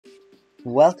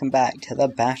Welcome back to the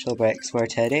Battle Bricks, where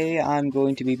today I'm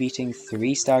going to be beating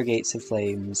 3 Stargates of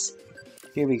Flames.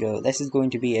 Here we go. This is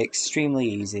going to be extremely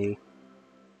easy.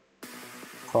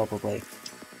 Probably.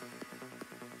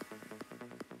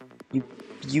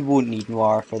 You won't need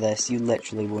Noir for this. You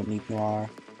literally won't need Noir.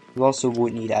 You also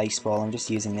won't need Ice Ball. I'm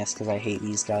just using this because I hate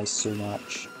these guys so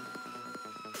much.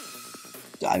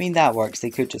 I mean, that works. They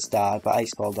could just die, but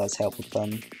Ice Ball does help with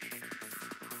them.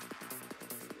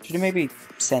 Should have maybe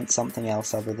sent something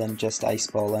else other than just Ice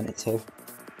Ball in it too.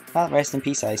 Ah, rest in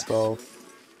peace, Ice Ball.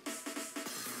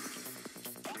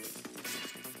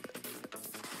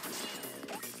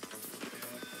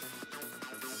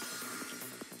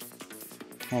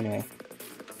 Anyway,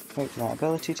 wait for that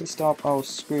ability to stop. Oh,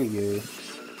 screw you.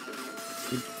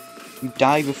 You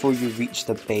die before you reach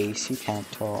the base. You can't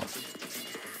talk.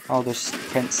 Oh, there's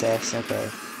Princess. Okay,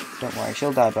 don't worry.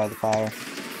 She'll die by the fire.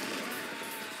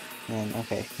 And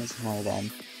okay, this is more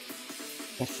then.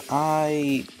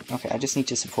 Okay, I just need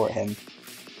to support him.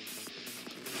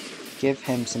 Give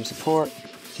him some support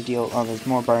to deal. Oh, there's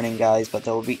more burning guys, but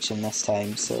they'll reach him this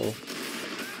time. So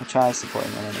I'll try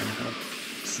supporting him anyway.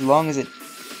 As long as it.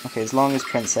 Okay, as long as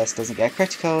Princess doesn't get a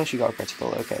critical, she got a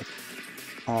critical, okay.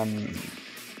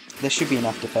 This should be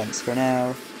enough defense for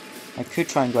now. I could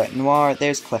try and go at Noir.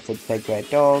 There's Clifford, the big red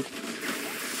dog.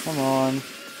 Come on.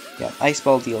 Yeah, Ice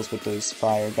Ball deals with those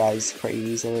fire guys pretty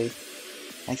easily.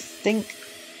 I think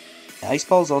Ice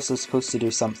Ball's also supposed to do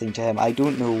something to him. I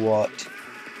don't know what.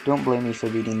 Don't blame me for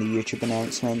reading the YouTube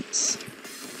announcements.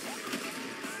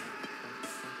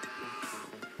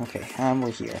 Okay, and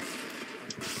we're here.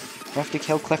 We have to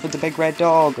kill Clifford the big red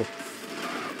dog!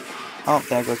 Oh,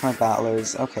 there goes my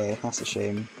battlers. Okay, that's a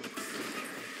shame.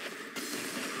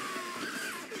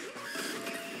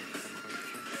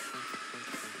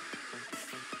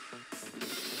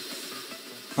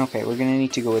 Okay, we're gonna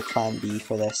need to go with plan B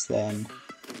for this then.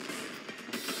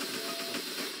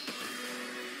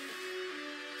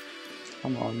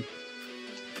 Come on.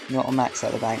 You know what, I'll max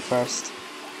out the bank first.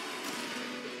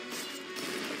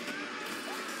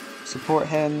 Support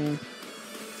him.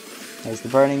 There's the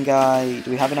burning guy. Do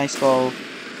we have an ice ball?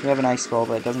 We have an ice ball,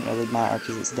 but it doesn't really matter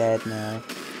because it's dead now.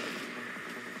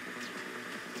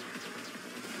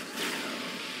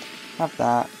 Have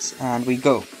that, and we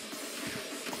go.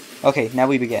 Okay, now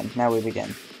we begin. Now we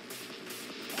begin.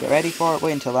 Get ready for it.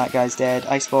 Wait until that guy's dead.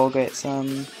 Ice ball gets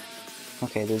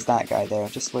Okay, there's that guy there.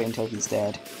 Just wait until he's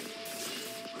dead.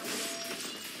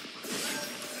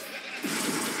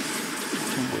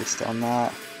 Don't waste it on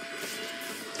that.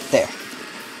 There.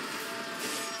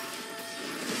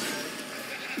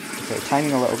 Okay,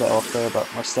 timing a little bit off there, but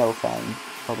we're still fine,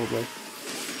 probably.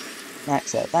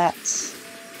 Max out that.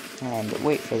 And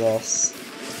wait for this.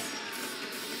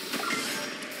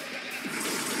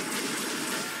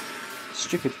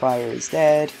 Stupid fire is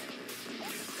dead.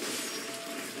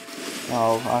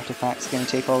 Oh, Artifact's gonna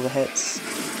take all the hits.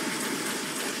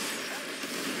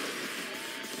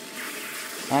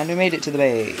 And we made it to the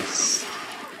base.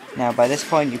 Now, by this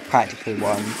point, you've practically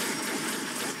won.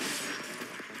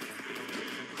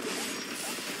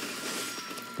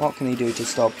 What can they do to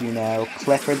stop you now?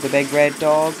 Clifford the big red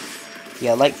dog?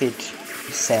 Yeah, like they'd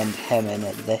send him in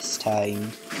at this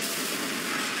time.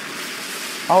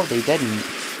 Oh, they didn't.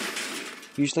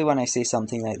 Usually when I say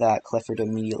something like that, Clifford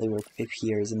immediately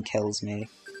appears and kills me.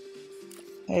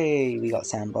 Hey, we got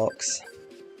sandbox.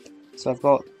 So I've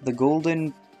got the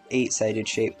golden 8-sided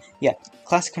shape. Yeah,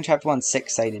 Classic on Chapter 1,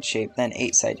 6-sided shape, then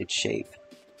 8-sided shape.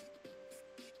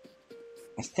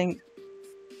 I think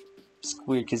it's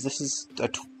weird because this is a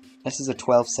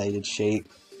 12-sided shape.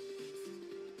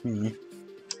 I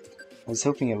was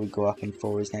hoping it would go up in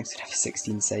 4s next. We'd have a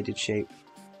 16-sided shape.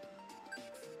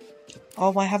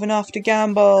 Oh, I have enough to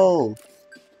gamble!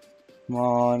 Come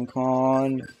on, come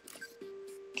on.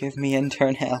 Give me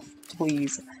intern health,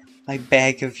 please. I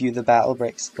beg of you, the Battle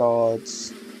Bricks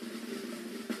gods.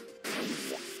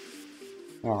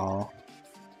 Aww.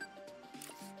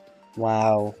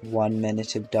 Wow, 1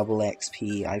 minute of double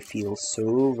XP. I feel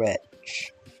so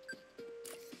rich.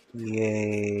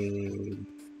 Yay.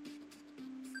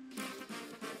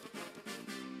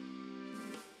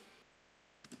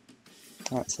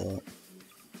 That's it.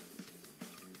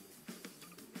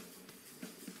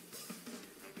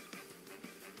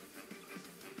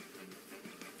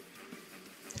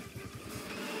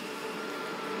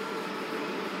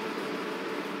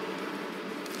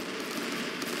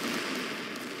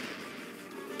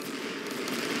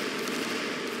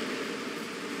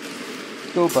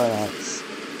 Go burnouts.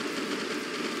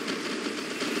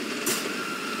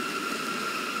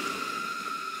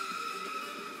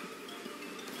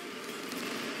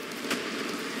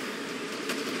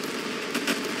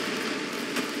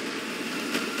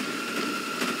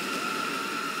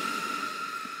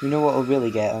 You know what will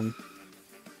really get him?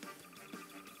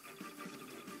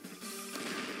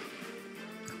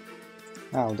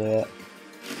 I'll do it.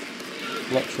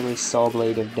 Literally saw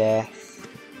blade of death.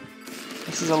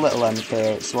 This is a little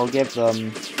unfair, so I'll give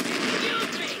them...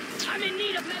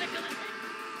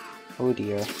 Oh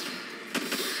dear.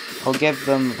 I'll give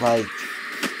them, like...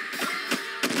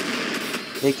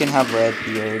 They can have red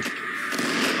beard.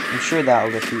 I'm sure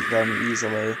that'll defeat them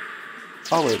easily.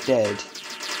 Oh, it did.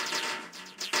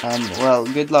 Well,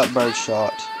 good luck,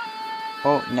 Birdshot.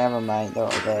 Oh, never mind, they're all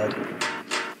dead.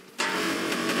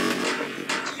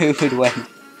 Who would win?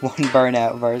 One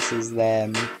burnout versus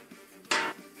them.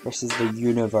 Versus the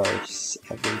universe.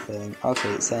 Everything.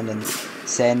 Okay,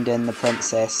 send in the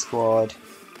princess squad.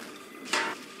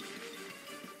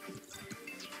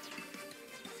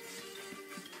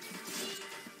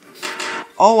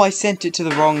 Oh, I sent it to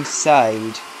the wrong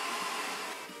side.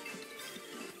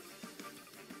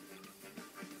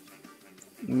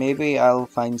 Maybe I'll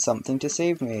find something to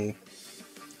save me.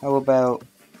 How about...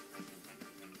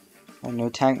 I don't know,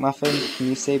 Tank Muffin, can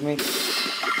you save me?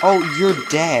 Oh, you're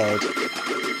dead!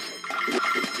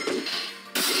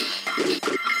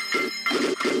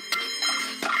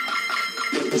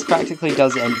 This practically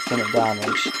does infinite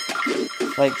damage.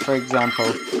 Like, for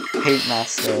example, Paint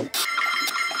Master.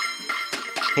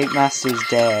 Paint Master's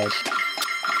dead.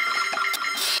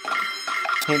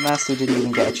 Paint Master didn't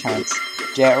even get a chance.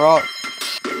 Jet Rock?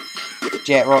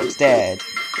 Jet Rock's dead.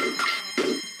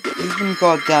 Even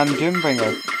goddamn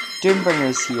Doombringer.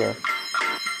 Doombringer's here.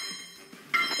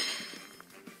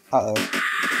 Uh-oh.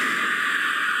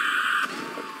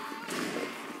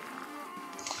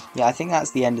 Yeah, I think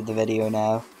that's the end of the video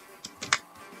now.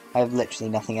 I have literally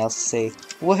nothing else to say.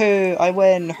 Woohoo! I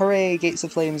win! Hooray! Gates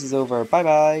of Flames is over.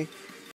 Bye-bye!